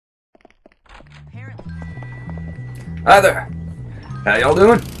Hi there. How y'all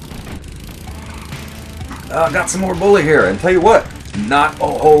doing? Got some more bully here, and tell you what, not a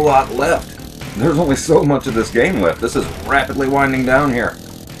whole lot left. There's only so much of this game left. This is rapidly winding down here.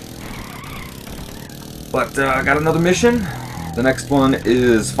 But I got another mission. The next one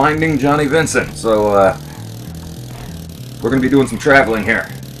is finding Johnny Vincent. So we're going to be doing some traveling here.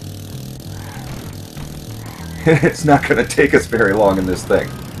 It's not going to take us very long in this thing.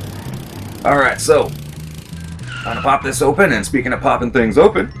 Alright, so I'm going to pop this open, and speaking of popping things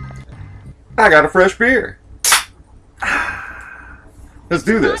open, I got a fresh beer. Let's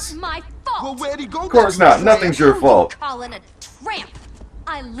do this. Not my fault. Well, where'd he go? Of course not. Nothing's your fault. Colin a tramp.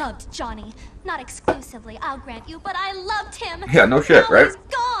 I loved Johnny. Not exclusively, I'll grant you, but I loved him. Yeah, no shit, Now right? he's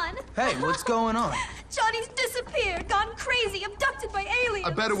gone. Hey, what's going on? Johnny's disappeared, gone crazy, abducted by aliens.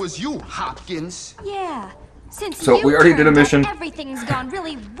 I bet it was you, Hopkins. Yeah. Since So you we already did a turned up, mission everything's gone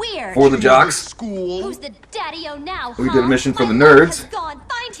really weird. for the jocks. School. Who's the daddy-o now, We huh? did a mission for My the love nerds. has gone.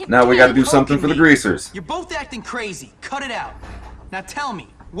 Find him Now we got to quick. do something for the greasers. You're both acting crazy. Cut it out. Now tell me,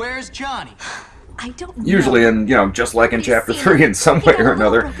 where's Johnny? I don't know. Usually in, you know, just like in We've Chapter seen 3 in him. some He way got or a little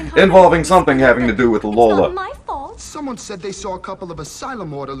another, broken heart. involving something having to do with It's Lola. not my fault. Someone said they saw a couple of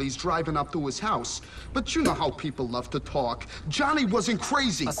asylum orderlies driving up to his house. But you know how people love to talk. Johnny wasn't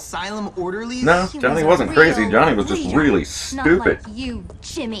crazy. Asylum orderlies? No, He Johnny was a wasn't crazy. real Johnny was just leader. really Not stupid. like you,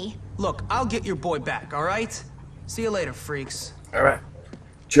 Jimmy. Look, I'll get your boy back, all right? See you later, freaks. All right,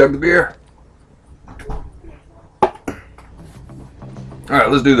 chug the beer. All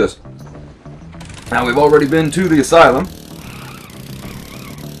right, let's do this. Now we've already been to the asylum,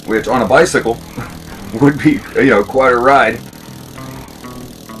 which on a bicycle would be, you know, quite a ride.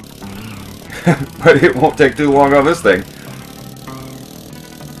 But it won't take too long on this thing.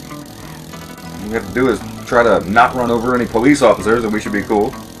 All we have to do is try to not run over any police officers, and we should be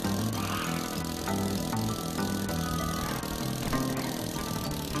cool.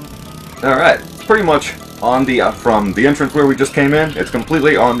 Alright, it's pretty much on the, from the entrance where we just came in, it's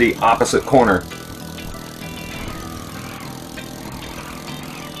completely on the opposite corner.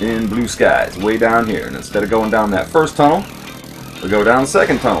 In blue skies, way down here. And instead of going down that first tunnel, we go down the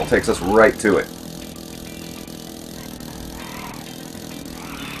second tunnel. Takes us right to it.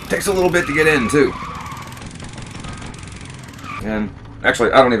 Takes a little bit to get in, too. And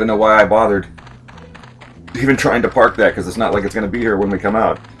actually, I don't even know why I bothered even trying to park that, because it's not like it's going to be here when we come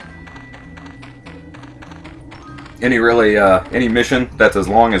out. Any mission that's as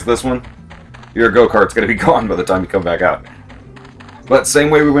long as this one, your go-kart's going to be gone by the time you come back out. But same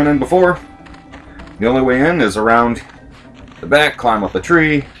way we went in before. The only way in is around the back, climb up a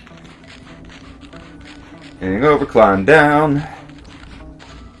tree, hang over, climb down.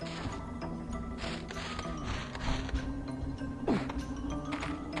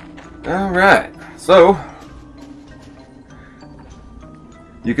 Alright, so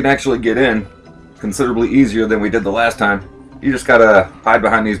you can actually get in considerably easier than we did the last time. You just gotta hide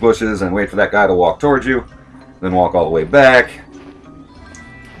behind these bushes and wait for that guy to walk towards you, then walk all the way back.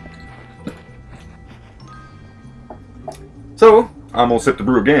 So, I'm gonna sip the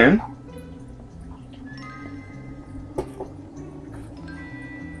brew again.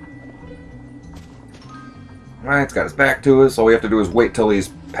 Alright, it's got his back to us. All we have to do is wait till he's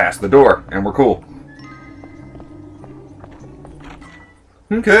past the door, and we're cool.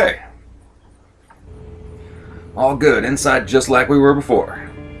 Okay. All good. Inside just like we were before.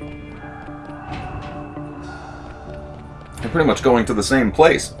 We're pretty much going to the same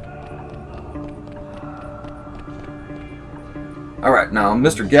place. Alright, now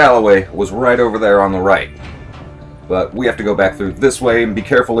Mr. Galloway was right over there on the right. But we have to go back through this way and be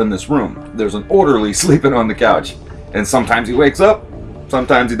careful in this room. There's an orderly sleeping on the couch. And sometimes he wakes up,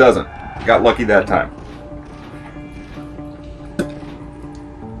 sometimes he doesn't. Got lucky that time.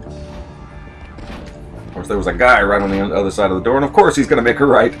 Of course, there was a guy right on the other side of the door, and of course he's going to make a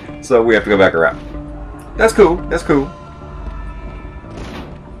right, so we have to go back around. That's cool, that's cool.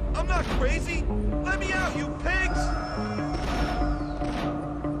 I'm not crazy! Let me out, you pigs!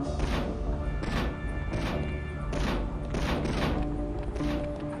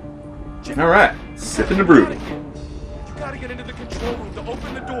 Alright, sipping the brew. You gotta get into the control room to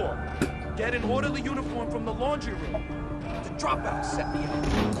open the door. Get an orderly uniform from the laundry room. The dropouts set me up.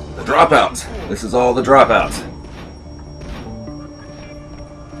 The dropouts. This is all the dropouts.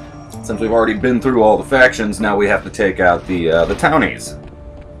 Since we've already been through all the factions, now we have to take out the Townies.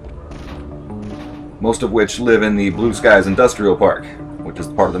 Most of which live in the Blue Skies Industrial Park, which is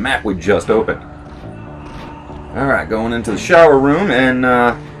part of the map we just opened. Alright, going into the shower room and,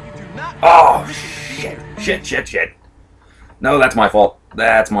 oh, shit. No, that's my fault.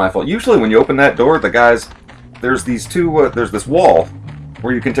 That's my fault. Usually when you open that door, the guys there's these two, there's this wall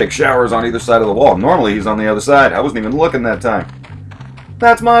where you can take showers on either side of the wall. Normally he's on the other side. I wasn't even looking that time.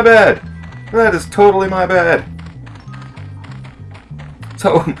 That's my bad. That is totally my bad.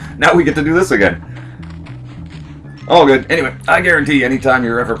 So, now we get to do this again. All good. Anyway, I guarantee anytime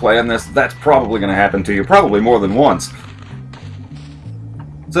you're ever playing this, that's probably going to happen to you. Probably more than once.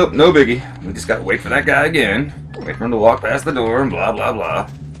 So, no biggie. We just gotta wait for that guy again. Wait for him to walk past the door and blah, blah, blah.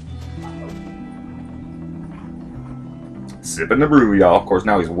 Sipping the brew, y'all. Of course,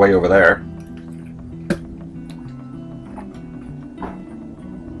 now he's way over there.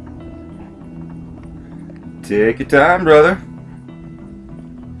 Take your time, brother.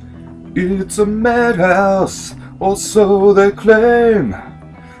 It's a madhouse, or so they claim.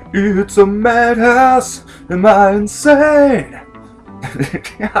 It's a madhouse. Am I insane?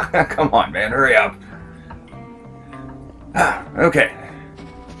 Come on, man. Hurry up. Okay.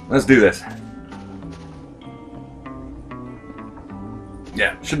 Let's do this.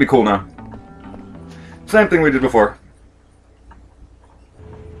 Yeah, should be cool now. Same thing we did before.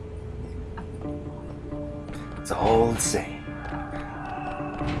 It's all the same.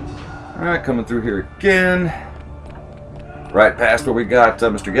 Alright, coming through here again. Right past where we got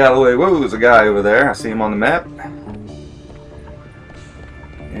Mr. Galloway. Whoa, there's a guy over there. I see him on the map.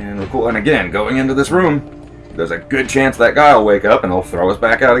 And we're cool. And again, going into this room, there's a good chance that guy will wake up and he'll throw us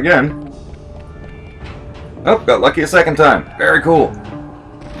back out again. Oh, got lucky a second time. Very cool.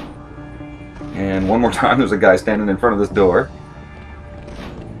 And one more time, there's a guy standing in front of this door.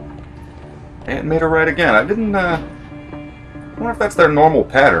 And made a right again. I didn't, I wonder if that's their normal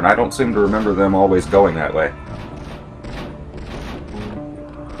pattern. I don't seem to remember them always going that way.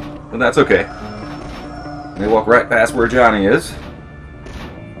 But that's okay. They walk right past where Johnny is.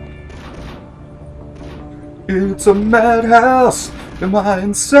 It's a madhouse. Am I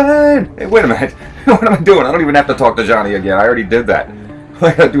insane? Hey, wait a minute. What am I doing? I don't even have to talk to Johnny again. I already did that. All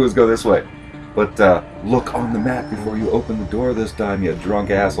I gotta do is go this way. But look on the map before you open the door this time, you drunk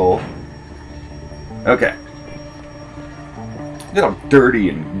asshole. Okay. Look at how dirty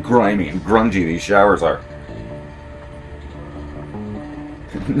and grimy and grungy these showers are.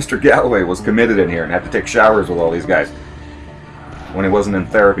 Mr. Galloway was committed in here and had to take showers with all these guys when he wasn't in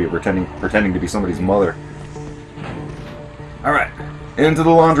therapy pretending to be somebody's mother. Alright, into the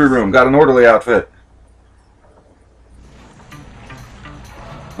laundry room. Got an orderly outfit.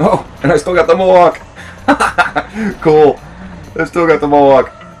 Oh, and I still got the mohawk. Cool. I still got the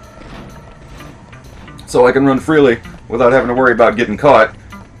mohawk. So I can run freely without having to worry about getting caught.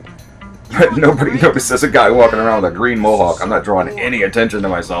 But nobody notices a guy walking around with a green mohawk. I'm not drawing any attention to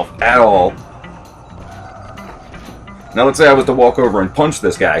myself at all. Now let's say I was to walk over and punch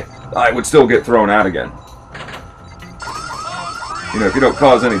this guy. I would still get thrown out again. You know, if you don't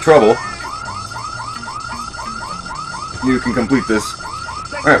cause any trouble, you can complete this.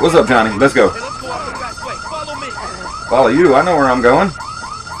 Alright, what's up, Johnny? Let's go. Follow you? I know where I'm going.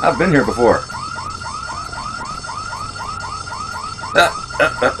 I've been here before.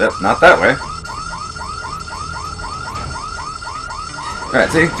 Not that way. Alright,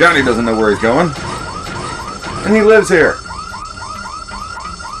 see? Johnny doesn't know where he's going. And he lives here.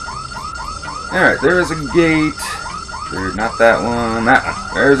 Alright, there is a gate. Not that one, that one.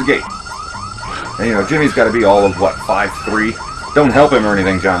 There's a gate. And you know, Jimmy's got to be all of, what, 5'3"? Don't help him or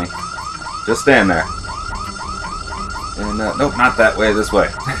anything, Johnny. Just stand there. And, nope, not that way, this way.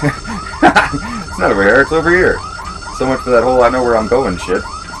 It's not over here, it's over here. So much for that whole I know where I'm going shit.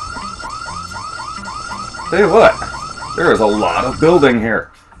 Tell you what, there is a lot of building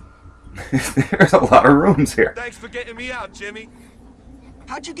here. There's a lot of rooms here. Thanks for getting me out, Jimmy.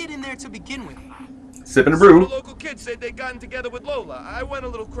 How'd you get in there to begin with? Sipping a brew. Some local kids said they'd gotten together with Lola. I went a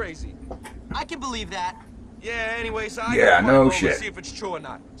little crazy. I can believe that. Yeah, anyways, I Yeah, no over shit. See if it's true or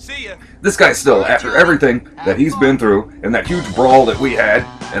not. See ya. This guy's still, after everything that he's been through, and that huge brawl that we had,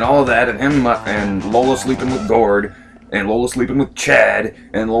 and all of that, and him and Lola sleeping with Gord, and Lola sleeping with Chad,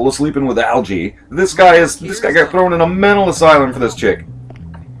 and Lola sleeping with Algie. This guy got thrown in a mental asylum for this chick.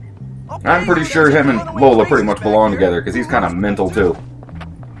 I'm pretty sure him and Lola pretty much belong together, because he's kind of mental too.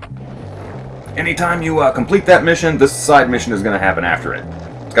 Anytime you complete that mission, this side mission is going to happen after it.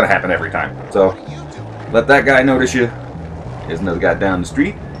 It's going to happen every time. So, let that guy notice you. There's another guy down the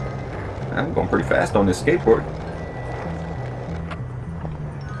street. I'm going pretty fast on this skateboard.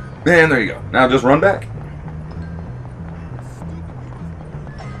 And there you go. Now just run back.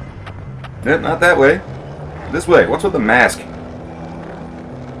 Nope, not that way. This way. What's with the mask?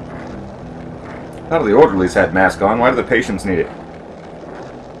 None of the orderlies had masks on. Why do the patients need it?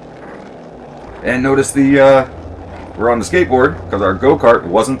 And notice the, we're on the skateboard, because our go-kart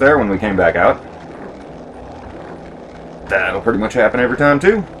wasn't there when we came back out. That'll pretty much happen every time,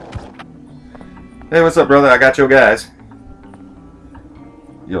 too. Hey, what's up, brother? I got your guys.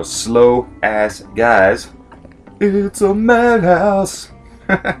 Your slow-ass guys. It's a madhouse.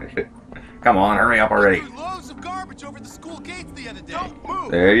 Come on, hurry up already. Loads of garbage over the school gates the other day. Don't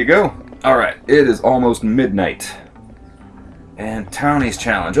move. There you go. Alright, it is almost midnight. And Townies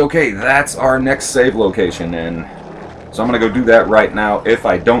challenge. Okay, that's our next save location, and so I'm going to go do that right now. If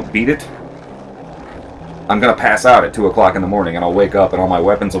I don't beat it, I'm going to pass out at 2 o'clock in the morning, and I'll wake up and all my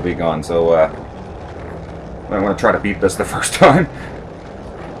weapons will be gone, so I'm going to try to beat this the first time.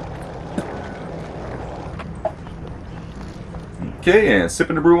 Okay, and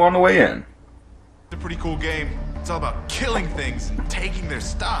sipping the brew on the way in. It's a pretty cool game. It's all about killing things and taking their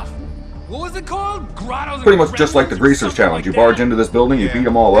stuff. What was it called? Grottos. Pretty much just like the Greasers challenge. You barge into this building, you beat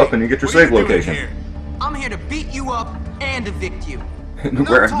them all up, and you get your save location. I'm here to beat you up and evict you.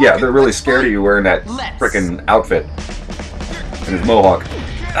 Yeah, they're really scared of you wearing that frickin' outfit. And his mohawk.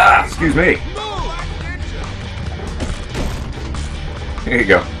 Ah, excuse me. Here you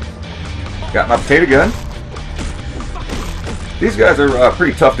go. Got my potato gun. These guys are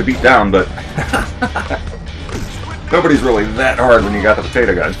pretty tough to beat down, but nobody's really that hard when you got the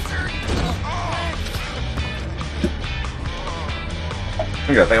potato gun. Look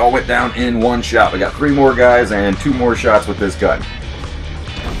at that, they all went down in one shot. We got 3 more guys and 2 more shots with this gun.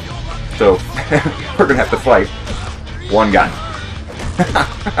 So, we're going to have to fight one gun.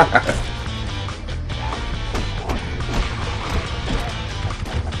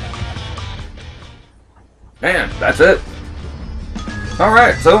 Man, that's it.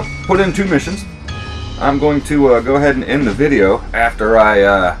 Alright, so, put in 2 missions. I'm going to go ahead and end the video after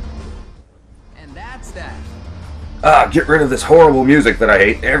I, And that's that. get rid of this horrible music that I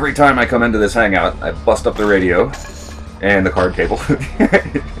hate. Every time I come into this hangout, I bust up the radio and the card cable.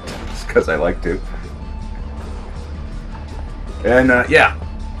 Just because I like to. And, yeah.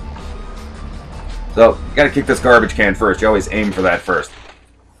 So, you gotta kick this garbage can first. You always aim for that first.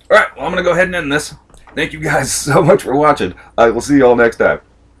 Alright, well, I'm gonna go ahead and end this. Thank you guys so much for watching. I will see you all next time.